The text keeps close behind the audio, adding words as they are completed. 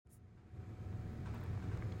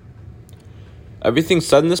Everything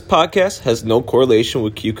said in this podcast has no correlation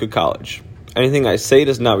with Keuka College. Anything I say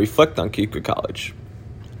does not reflect on Keuka College.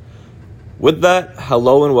 With that,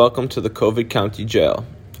 hello and welcome to the COVID County Jail.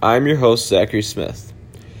 I am your host, Zachary Smith.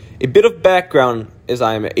 A bit of background is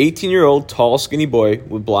I am an 18-year-old tall, skinny boy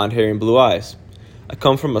with blonde hair and blue eyes. I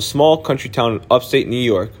come from a small country town in upstate New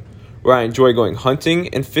York, where I enjoy going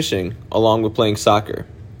hunting and fishing along with playing soccer.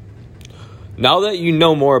 Now that you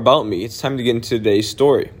know more about me, it's time to get into today's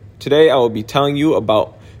story. Today I will be telling you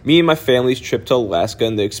about me and my family's trip to Alaska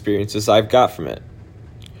and the experiences I've got from it.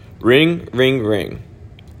 Ring, ring, ring.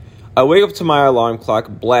 I wake up to my alarm clock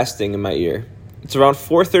blasting in my ear. It's around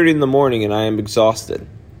 4:30 in the morning and I am exhausted.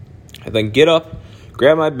 I then get up,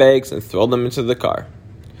 grab my bags, and throw them into the car.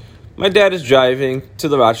 My dad is driving to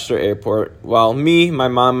the Rochester airport, while me, my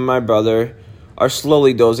mom, and my brother are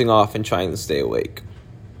slowly dozing off and trying to stay awake.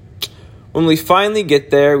 When we finally get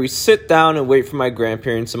there, we sit down and wait for my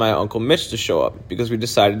grandparents and my Uncle Mitch to show up because we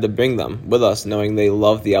decided to bring them with us knowing they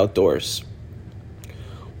love the outdoors.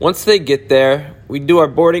 Once they get there, we do our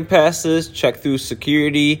boarding passes, check through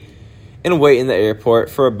security, and wait in the airport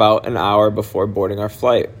for about an hour before boarding our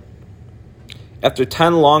flight. After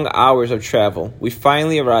 10 long hours of travel, we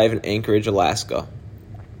finally arrive in Anchorage, Alaska.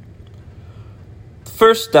 The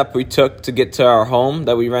first step we took to get to our home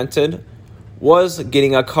that we rented was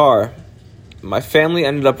getting a car. My family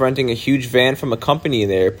ended up renting a huge van from a company in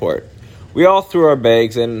the airport. We all threw our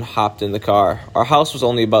bags in and hopped in the car. Our house was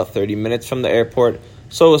only about 30 minutes from the airport,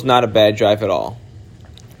 so it was not a bad drive at all.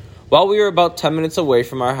 While we were about 10 minutes away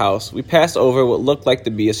from our house, we passed over what looked like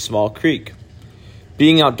to be a small creek.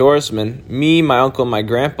 Being outdoorsmen, me, my uncle, and my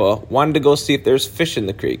grandpa wanted to go see if there's fish in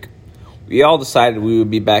the creek. We all decided we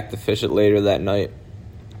would be back to fish it later that night.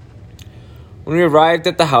 When we arrived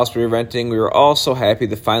at the house we were renting, we were all so happy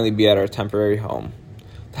to finally be at our temporary home.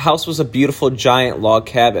 The house was a beautiful giant log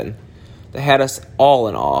cabin that had us all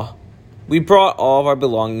in awe. We brought all of our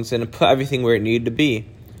belongings in and put everything where it needed to be.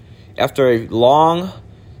 After a long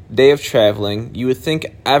day of traveling, you would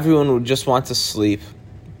think everyone would just want to sleep.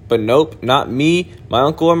 But nope, not me, my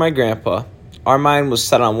uncle, or my grandpa. Our mind was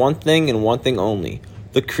set on one thing and one thing only,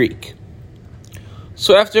 the creek.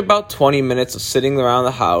 So after about 20 minutes of sitting around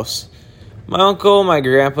the house, my uncle, my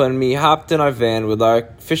grandpa, and me hopped in our van with our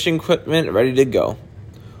fishing equipment ready to go.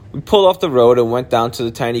 We pulled off the road and went down to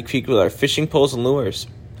the tiny creek with our fishing poles and lures.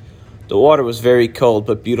 The water was very cold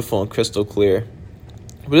but beautiful and crystal clear.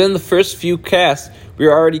 Within the first few casts, we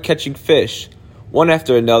were already catching fish. One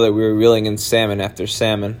after another, we were reeling in salmon after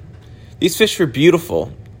salmon. These fish were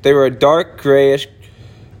beautiful. They were a dark grayish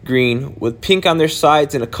green with pink on their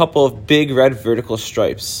sides and a couple of big red vertical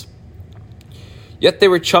stripes. Yet they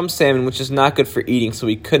were chum salmon, which is not good for eating, so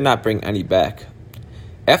we could not bring any back.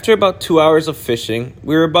 After about 2 hours of fishing,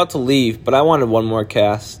 we were about to leave, but I wanted one more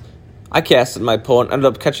cast. I casted my pole and ended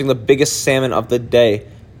up catching the biggest salmon of the day.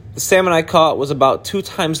 The salmon I caught was about 2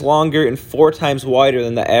 times longer and 4 times wider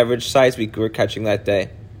than the average size we were catching that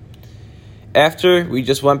day. After, we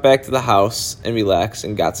just went back to the house and relaxed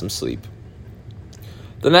and got some sleep.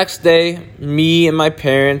 The next day, me and my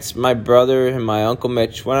parents, my brother, and my Uncle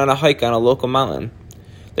Mitch went on a hike on a local mountain.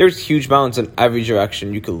 There was huge mountains in every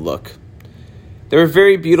direction you could look. They were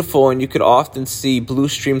very beautiful and you could often see blue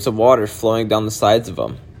streams of water flowing down the sides of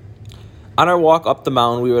them. On our walk up the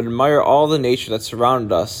mountain, we would admire all the nature that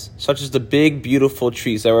surrounded us, such as the big, beautiful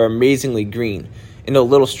trees that were amazingly green, and the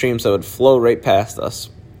little streams that would flow right past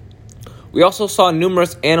us. We also saw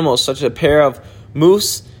numerous animals, such as a pair of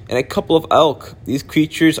moose and a couple of elk. These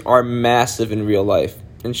creatures are massive in real life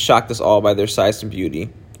and shocked us all by their size and beauty.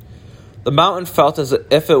 The mountain felt as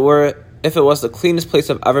if it was the cleanest place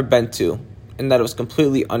I've ever been to, and that it was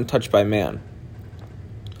completely untouched by man.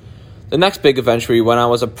 The next big adventure we went on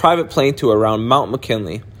was a private plane tour around Mount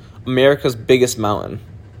McKinley, America's biggest mountain.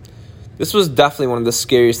 This was definitely one of the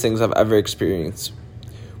scariest things I've ever experienced.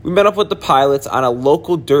 We met up with the pilots on a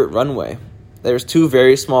local dirt runway. There was 2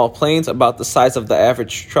 very small planes about the size of the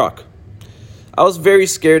average truck. I was very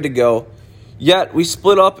scared to go, yet we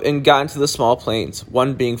split up and got into the small planes,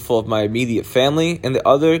 one being full of my immediate family and the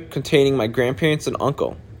other containing my grandparents and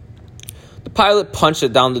uncle. The pilot punched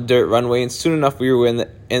it down the dirt runway and soon enough we were in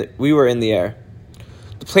the air.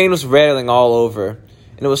 The plane was rattling all over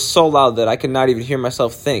and it was so loud that I could not even hear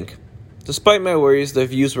myself think. Despite my worries, the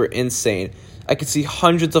views were insane. I could see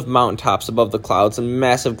hundreds of mountaintops above the clouds and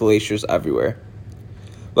massive glaciers everywhere.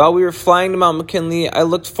 While we were flying to Mount McKinley, I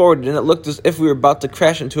looked forward and it looked as if we were about to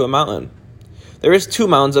crash into a mountain. There was 2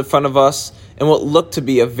 mountains in front of us and what looked to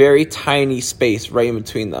be a very tiny space right in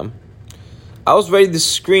between them. I was ready to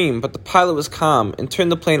scream, but the pilot was calm and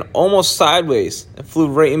turned the plane almost sideways and flew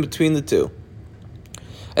right in between the 2.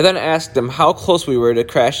 I then asked him how close we were to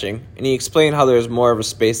crashing, and he explained how there was more of a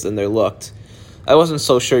space than there looked. I wasn't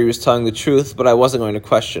so sure he was telling the truth, but I wasn't going to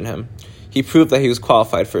question him. He proved that he was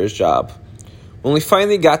qualified for his job. When we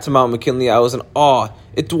finally got to Mount McKinley, I was in awe.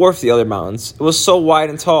 It dwarfed the other mountains. It was so wide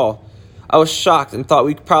and tall. I was shocked and thought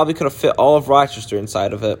we probably could have fit all of Rochester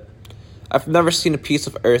inside of it. I've never seen a piece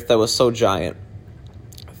of earth that was so giant.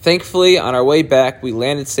 Thankfully, on our way back, we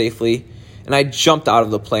landed safely, and I jumped out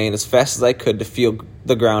of the plane as fast as I could to feel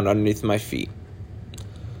the ground underneath my feet.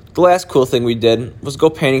 The last cool thing we did was go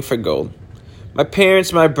panning for gold. My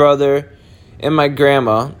parents, my brother, and my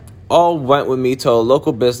grandma all went with me to a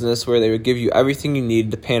local business where they would give you everything you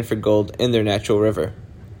needed to pan for gold in their natural river.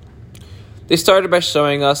 They started by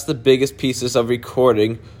showing us the biggest pieces of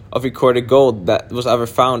recorded gold that was ever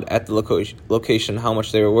found at the location, how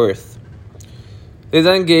much they were worth. They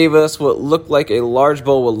then gave us what looked like a large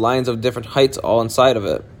bowl with lines of different heights all inside of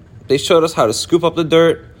it. They showed us how to scoop up the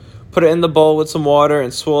dirt, put it in the bowl with some water,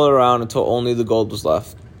 and swirl it around until only the gold was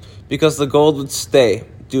left, because the gold would stay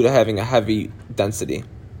due to having a heavy density.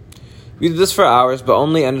 We did this for hours, but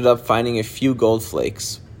only ended up finding a few gold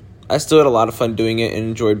flakes. I still had a lot of fun doing it and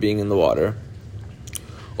enjoyed being in the water.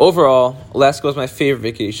 Overall, Alaska was my favorite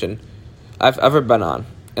vacation I've ever been on,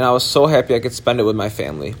 and I was so happy I could spend it with my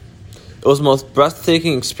family. It was the most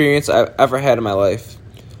breathtaking experience I've ever had in my life.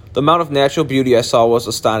 The amount of natural beauty I saw was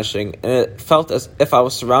astonishing, and it felt as if I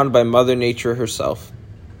was surrounded by Mother Nature herself.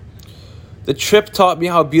 The trip taught me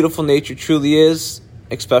how beautiful nature truly is,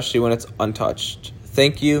 especially when it's untouched.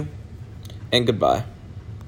 Thank you, and goodbye.